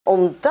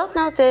Om dat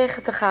nou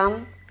tegen te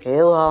gaan,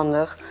 heel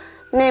handig,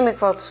 neem ik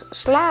wat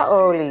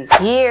slaolie.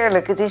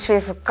 Heerlijk, het is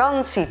weer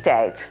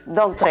vakantietijd.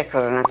 Dan trekken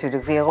we er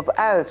natuurlijk weer op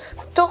uit.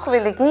 Toch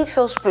wil ik niet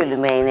veel spullen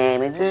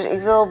meenemen. Dus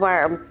ik wil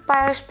maar een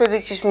paar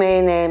spulletjes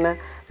meenemen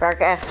waar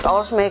ik eigenlijk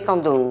alles mee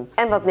kan doen.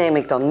 En wat neem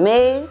ik dan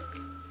mee?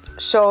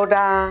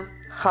 Soda,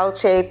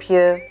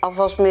 goudzeepje,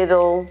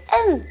 afwasmiddel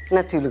en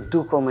natuurlijk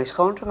doek om mee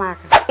schoon te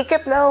maken. Ik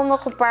heb wel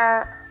nog een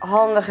paar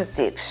handige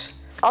tips.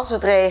 Als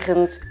het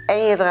regent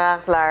en je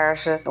draagt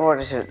laarzen, dan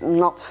worden ze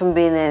nat van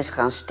binnen en ze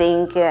gaan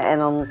stinken. En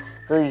dan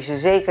wil je ze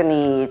zeker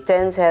niet in je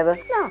tent hebben.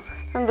 Nou,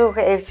 dan doe ik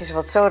er eventjes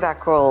wat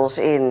sodakorrels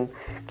in.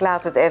 Ik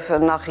laat het even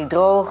een nachtje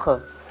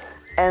drogen.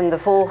 En de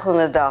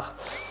volgende dag,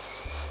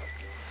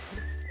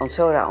 want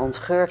soda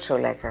ontgeurt zo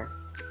lekker.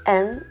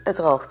 En het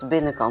droogt de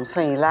binnenkant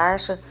van je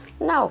laarzen.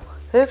 Nou,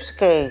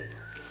 hupsakee,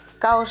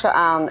 kousen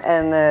aan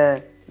en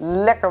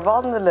lekker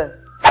wandelen.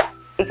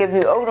 Ik heb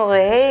nu ook nog een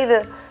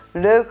hele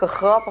leuke,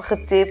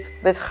 grappige tip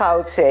met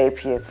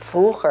goudzeepje.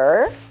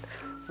 Vroeger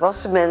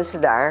wassen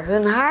mensen daar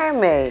hun haar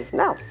mee.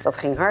 Nou, dat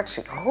ging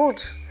hartstikke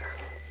goed.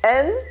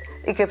 En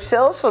ik heb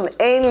zelfs van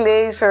één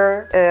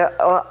lezer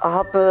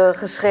had me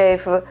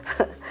geschreven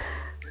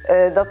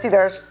dat hij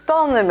daar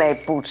tanden mee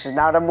poetsen.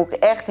 Nou, daar moet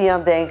ik echt niet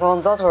aan denken,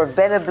 want dat wordt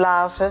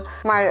bellenblazen.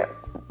 Maar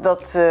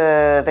dat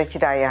je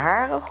daar je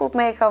haren goed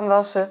mee kan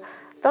wassen,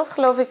 dat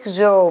geloof ik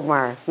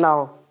zomaar.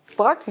 Nou,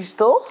 praktisch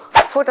toch?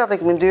 Voordat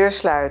ik mijn deur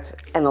sluit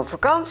en op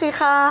vakantie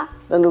ga,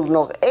 dan doe ik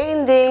nog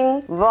één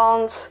ding.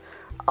 Want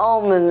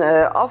al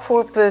mijn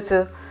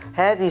afvoerputten,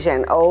 die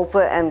zijn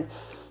open. En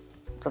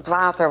dat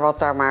water wat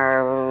daar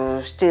maar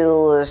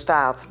stil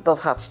staat, dat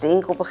gaat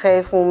stinken op een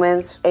gegeven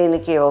moment. Ene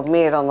keer wat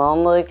meer dan de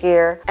andere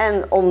keer.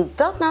 En om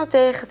dat nou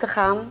tegen te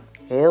gaan,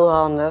 heel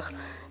handig,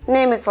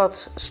 neem ik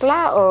wat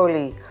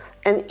slaolie.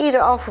 En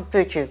ieder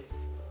afvoerputje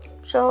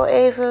zo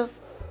even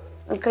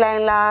een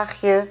klein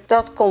laagje.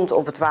 Dat komt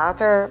op het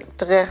water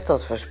terecht.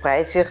 Dat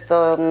verspreidt zich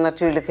dan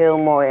natuurlijk heel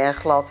mooi en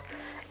glad.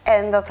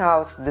 En dat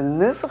houdt de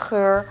muffe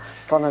geur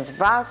van het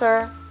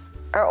water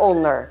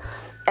eronder.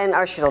 En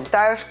als je dan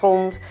thuis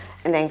komt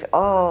en denkt,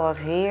 oh wat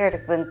heerlijk,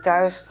 ik ben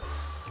thuis.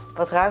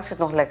 Wat ruikt het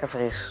nog lekker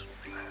fris.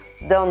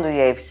 Dan doe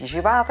je eventjes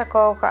je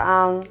waterkoker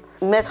aan.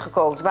 Met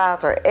gekookt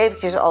water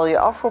eventjes al je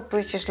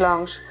afvoerputjes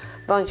langs.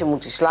 Want je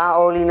moet die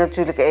slaolie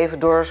natuurlijk even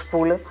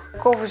doorspoelen.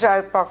 Koffers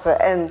uitpakken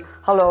en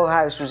hallo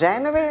huis, we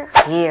zijn er weer.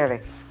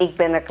 Heerlijk, ik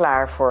ben er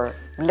klaar voor.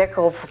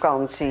 Lekker op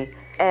vakantie.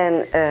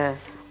 En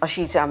als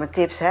je iets aan mijn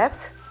tips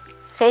hebt,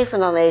 geef me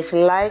dan even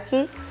een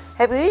likeie.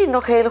 Hebben jullie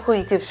nog hele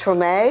goede tips voor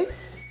mij?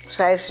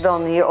 Schrijf ze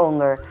dan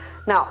hieronder.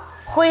 Nou,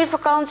 goede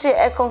vakantie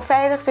en kom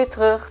veilig weer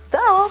terug.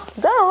 Dag,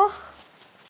 dag!